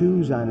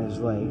tattoos on his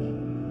leg.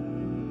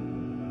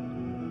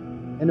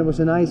 And it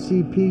was an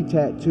ICP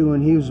tattoo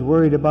and he was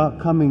worried about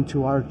coming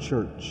to our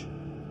church.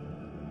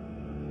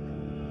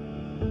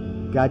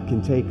 God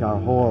can take our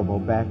horrible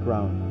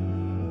background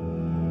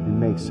and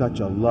make such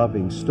a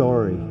loving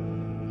story,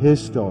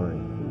 His story,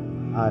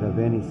 out of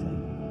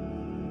anything.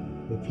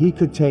 If He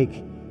could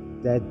take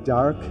that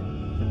dark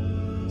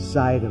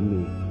side of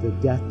me, the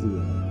death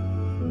dealer,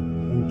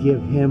 and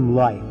give him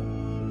light,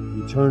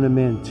 you turn him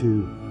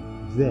into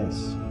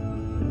this.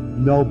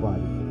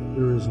 Nobody.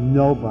 There is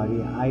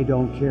nobody. I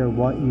don't care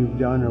what you've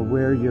done or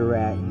where you're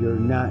at. You're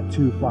not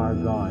too far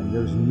gone.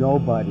 There's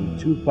nobody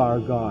too far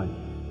gone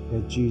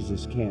that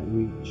Jesus can't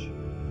reach.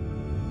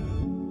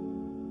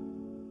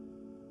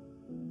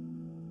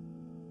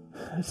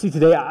 See,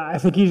 today, I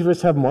think each of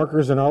us have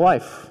markers in our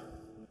life.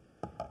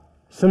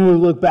 Some we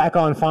look back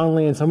on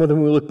fondly, and some of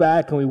them we look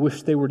back and we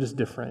wish they were just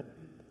different.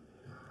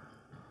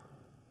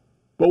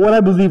 But what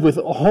I believe with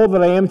all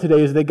that I am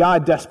today is that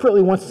God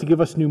desperately wants to give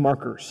us new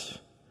markers.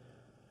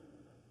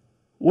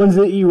 Ones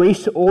that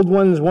erase old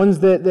ones, ones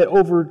that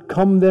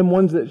overcome them,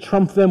 ones that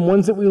trump them,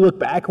 ones that we look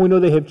back and we know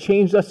they have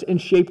changed us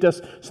and shaped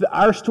us so that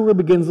our story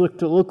begins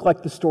to look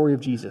like the story of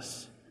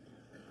Jesus.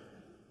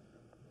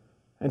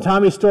 And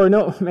Tommy's story,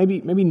 no,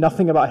 maybe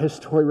nothing about his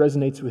story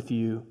resonates with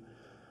you.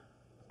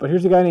 But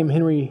here's a guy named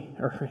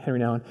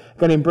a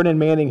guy named Brennan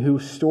Manning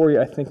whose story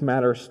I think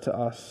matters to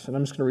us. And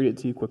I'm just going to read it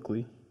to you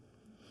quickly.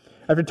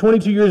 After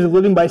 22 years of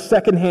living by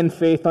secondhand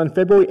faith, on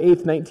February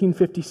 8th,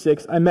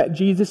 1956, I met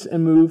Jesus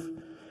and moved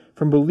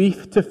from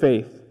belief to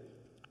faith.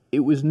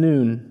 It was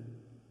noon.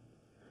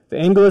 The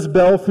Angelus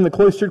bell from the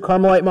cloistered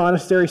Carmelite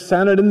monastery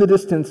sounded in the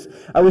distance.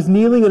 I was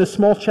kneeling in a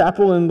small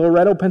chapel in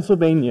Loretto,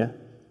 Pennsylvania.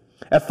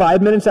 At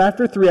 5 minutes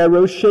after 3, I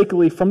rose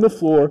shakily from the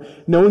floor,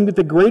 knowing that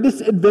the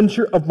greatest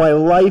adventure of my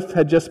life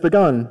had just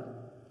begun.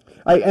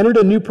 I entered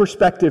a new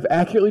perspective,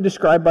 accurately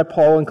described by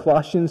Paul in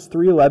Colossians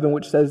 3:11,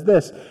 which says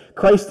this: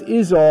 Christ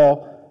is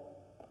all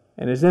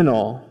and is in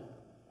all.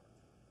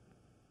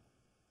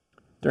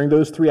 During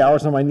those 3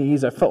 hours on my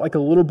knees, I felt like a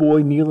little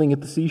boy kneeling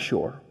at the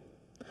seashore.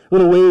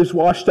 Little waves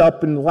washed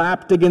up and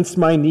lapped against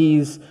my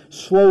knees.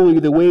 Slowly,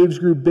 the waves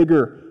grew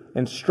bigger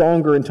and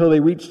stronger until they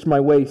reached my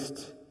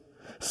waist.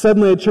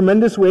 Suddenly, a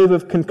tremendous wave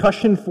of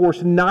concussion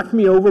force knocked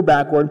me over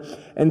backward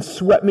and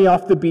swept me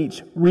off the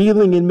beach,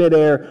 reeling in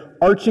midair,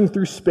 arching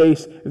through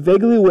space,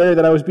 vaguely aware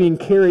that I was being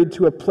carried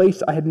to a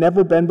place I had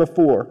never been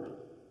before,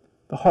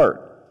 the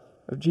heart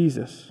of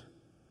Jesus.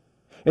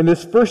 In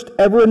this first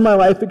ever in my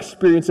life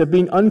experience of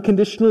being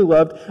unconditionally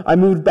loved, I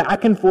moved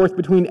back and forth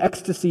between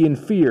ecstasy and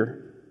fear.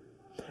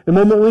 The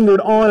moment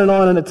lingered on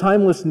in a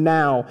timeless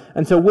now,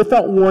 until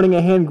without warning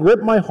a hand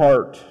gripped my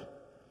heart.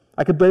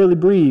 I could barely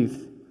breathe.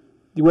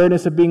 The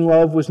awareness of being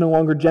loved was no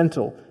longer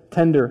gentle,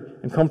 tender,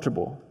 and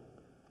comfortable.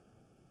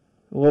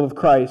 The love of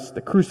Christ,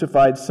 the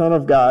crucified Son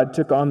of God,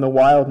 took on the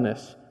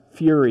wildness,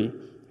 fury,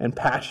 and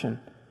passion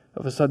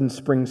of a sudden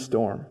spring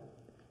storm.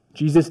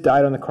 Jesus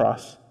died on the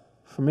cross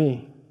for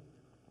me.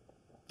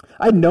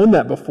 I'd known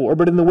that before,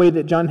 but in the way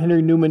that John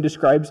Henry Newman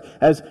describes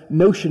as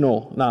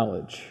notional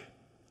knowledge,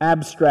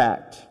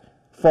 abstract,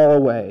 far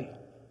away,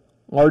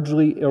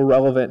 largely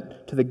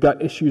irrelevant to the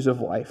gut issues of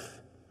life.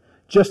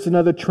 Just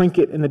another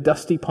trinket in the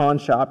dusty pawn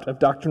shop of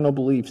doctrinal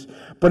beliefs.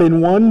 But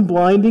in one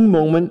blinding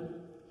moment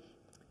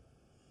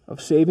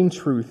of saving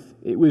truth,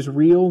 it was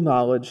real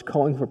knowledge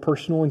calling for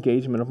personal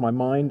engagement of my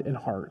mind and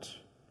heart.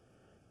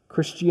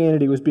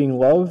 Christianity was being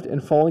loved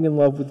and falling in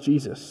love with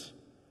Jesus.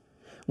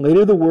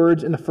 Later, the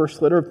words in the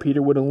first letter of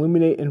Peter would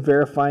illuminate and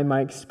verify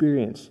my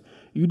experience.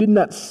 You did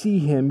not see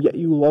him, yet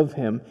you love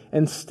him.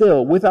 And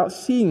still, without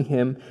seeing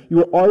him, you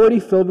are already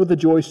filled with a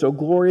joy so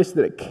glorious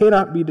that it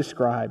cannot be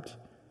described.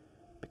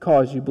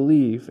 Because you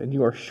believe, and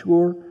you are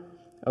sure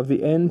of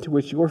the end to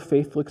which your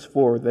faith looks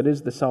forward, that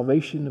is the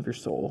salvation of your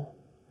soul.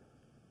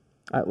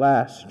 At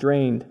last,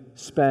 drained,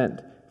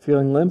 spent,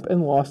 feeling limp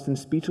and lost in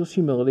speechless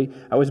humility,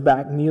 I was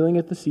back kneeling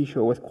at the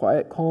seashore with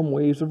quiet, calm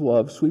waves of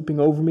love sweeping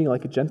over me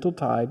like a gentle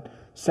tide,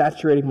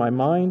 saturating my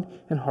mind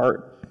and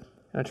heart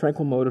in a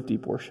tranquil mode of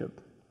deep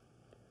worship.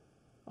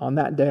 On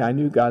that day, I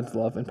knew God's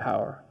love and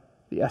power,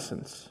 the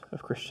essence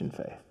of Christian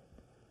faith.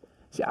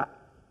 See, I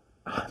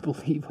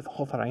believe with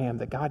all that I am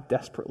that God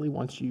desperately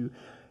wants you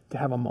to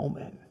have a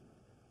moment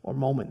or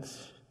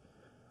moments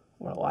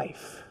or a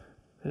life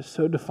that is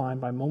so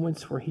defined by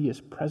moments where he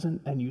is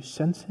present and you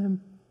sense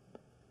him,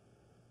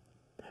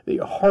 that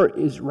your heart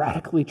is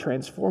radically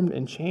transformed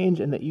and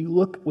changed, and that you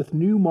look with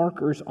new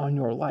markers on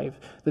your life,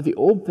 that the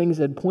old things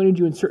that had pointed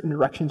you in certain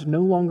directions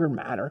no longer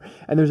matter,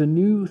 and there's a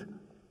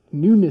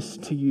newness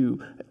to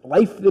you,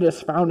 life that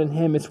is found in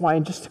him. It's why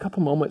in just a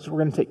couple moments we're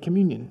going to take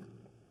communion.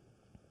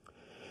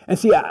 And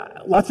see,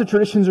 lots of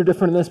traditions are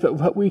different in this, but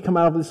what we come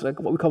out of is like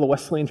what we call the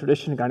Wesleyan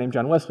tradition, a guy named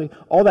John Wesley.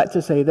 All that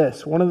to say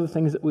this, one of the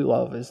things that we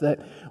love is that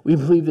we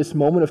believe this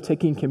moment of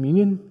taking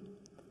communion,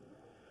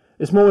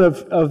 this moment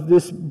of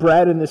this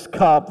bread and this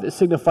cup that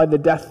signify the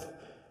death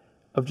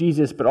of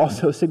Jesus, but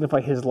also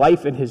signify his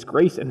life and his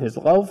grace and his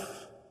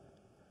love.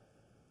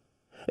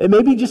 And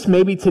maybe, just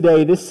maybe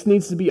today, this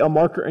needs to be a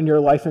marker in your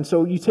life. And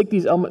so you take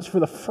these elements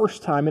for the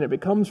first time, and it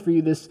becomes for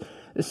you this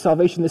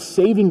salvation, this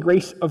saving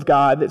grace of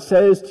God that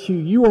says to you,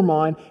 you are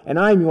mine, and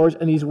I am yours.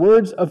 And these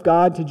words of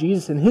God to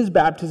Jesus in his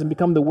baptism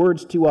become the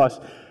words to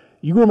us.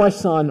 You are my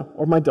son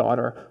or my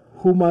daughter,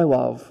 whom I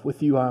love.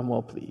 With you I am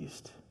well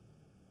pleased.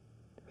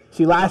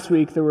 See, last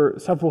week there were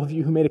several of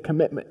you who made a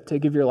commitment to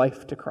give your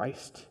life to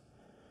Christ.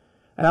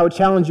 And I would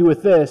challenge you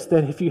with this,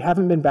 that if you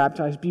haven't been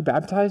baptized, be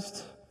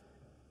baptized.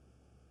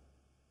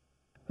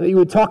 That you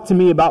would talk to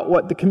me about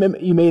what the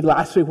commitment you made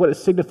last week, what it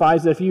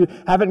signifies, that if you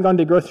haven't gone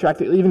to Growth Track,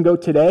 that you'll even go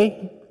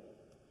today.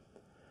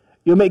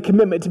 You'll make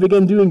commitment to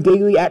begin doing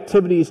daily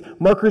activities,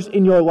 markers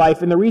in your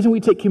life. And the reason we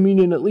take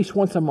communion at least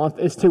once a month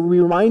is to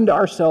remind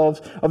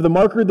ourselves of the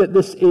marker that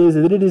this is,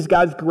 that it is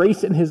God's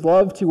grace and his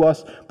love to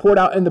us poured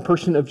out in the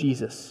person of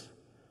Jesus.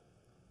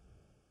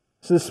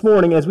 So this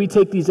morning, as we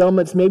take these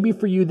elements, maybe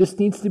for you, this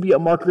needs to be a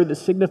marker that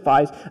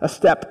signifies a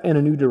step in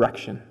a new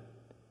direction.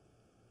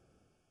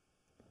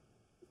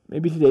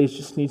 Maybe today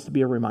just needs to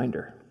be a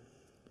reminder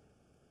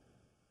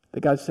that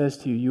God says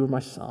to you, you are my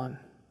son,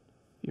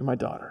 you're my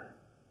daughter,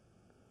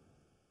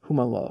 whom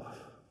I love.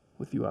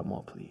 With you I'm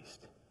well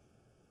pleased.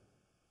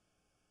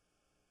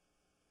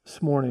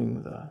 This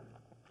morning,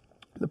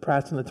 the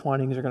Pratts and the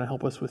Twinings are going to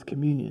help us with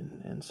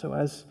communion. And so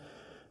as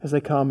they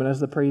come and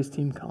as the praise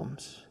team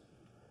comes,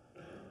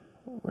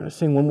 we're going to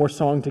sing one more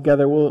song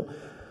together. We'll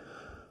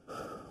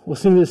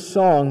sing this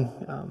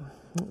song,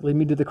 Lead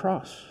Me to the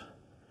Cross.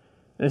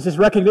 And it's this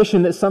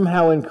recognition that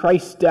somehow in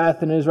Christ's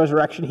death and his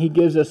resurrection, he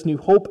gives us new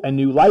hope and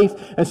new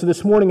life. And so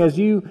this morning, as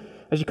you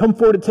as you come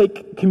forward to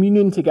take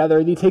communion together,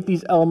 you take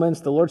these elements,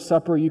 the Lord's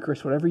Supper,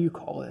 Eucharist, whatever you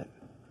call it,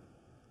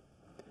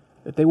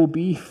 that they will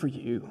be for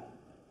you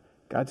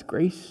God's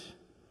grace.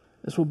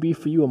 This will be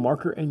for you a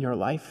marker in your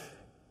life.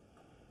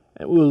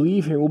 And we'll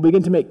leave here. We'll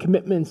begin to make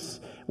commitments.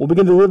 We'll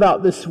begin to live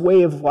out this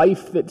way of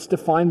life that's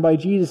defined by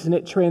Jesus, and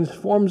it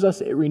transforms us,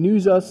 it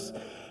renews us.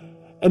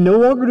 And no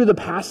longer do the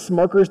past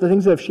markers, the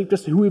things that have shaped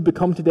us to who we've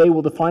become today,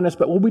 will define us,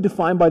 but we'll be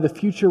defined by the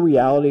future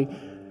reality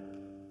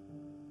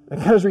that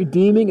God is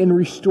redeeming and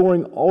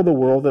restoring all the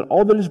world, and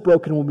all that is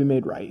broken will be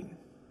made right.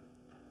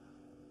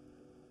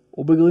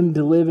 We'll begin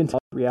to live into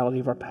the reality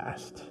of our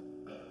past.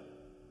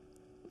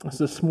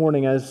 So this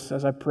morning, as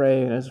I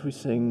pray and as we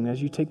sing,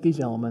 as you take these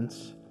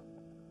elements,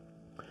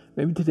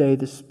 maybe today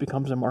this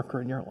becomes a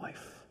marker in your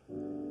life.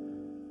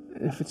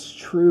 And if it's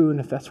true, and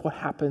if that's what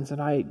happens,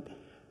 and I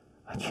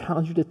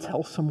challenge you to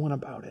tell someone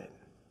about it,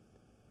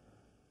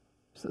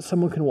 so that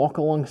someone can walk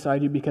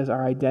alongside you, because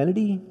our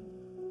identity,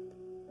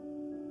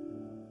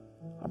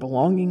 our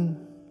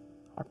belonging,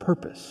 our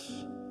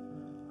purpose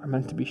are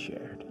meant to be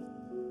shared.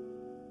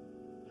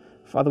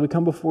 Father, we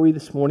come before you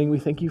this morning. We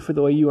thank you for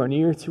the way you are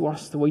near to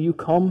us, the way you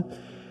come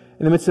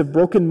in the midst of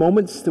broken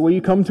moments, the way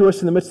you come to us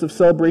in the midst of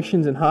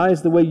celebrations and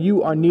highs, the way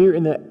you are near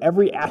in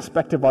every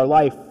aspect of our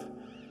life.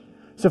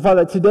 So,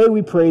 Father, today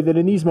we pray that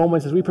in these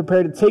moments, as we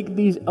prepare to take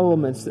these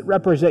elements that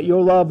represent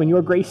your love and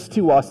your grace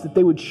to us, that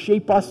they would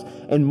shape us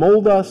and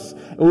mold us,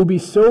 and we'll be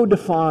so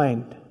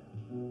defined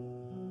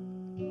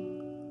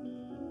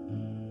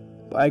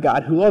by a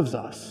God who loves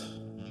us,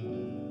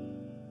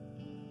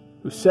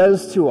 who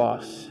says to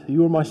us,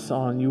 you are my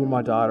son, you are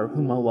my daughter,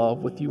 whom I love,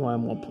 with you I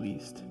am well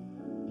pleased.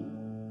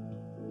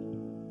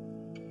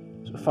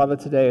 So, Father,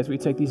 today as we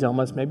take these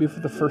elements, maybe for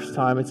the first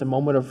time, it's a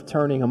moment of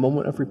turning, a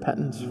moment of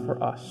repentance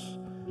for us.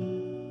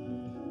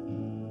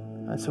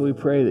 And so we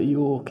pray that you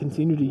will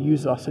continue to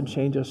use us and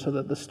change us so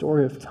that the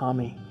story of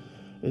Tommy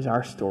is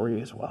our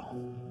story as well.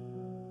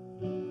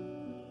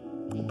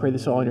 We pray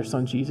this all in your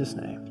son Jesus'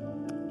 name.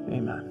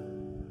 Amen.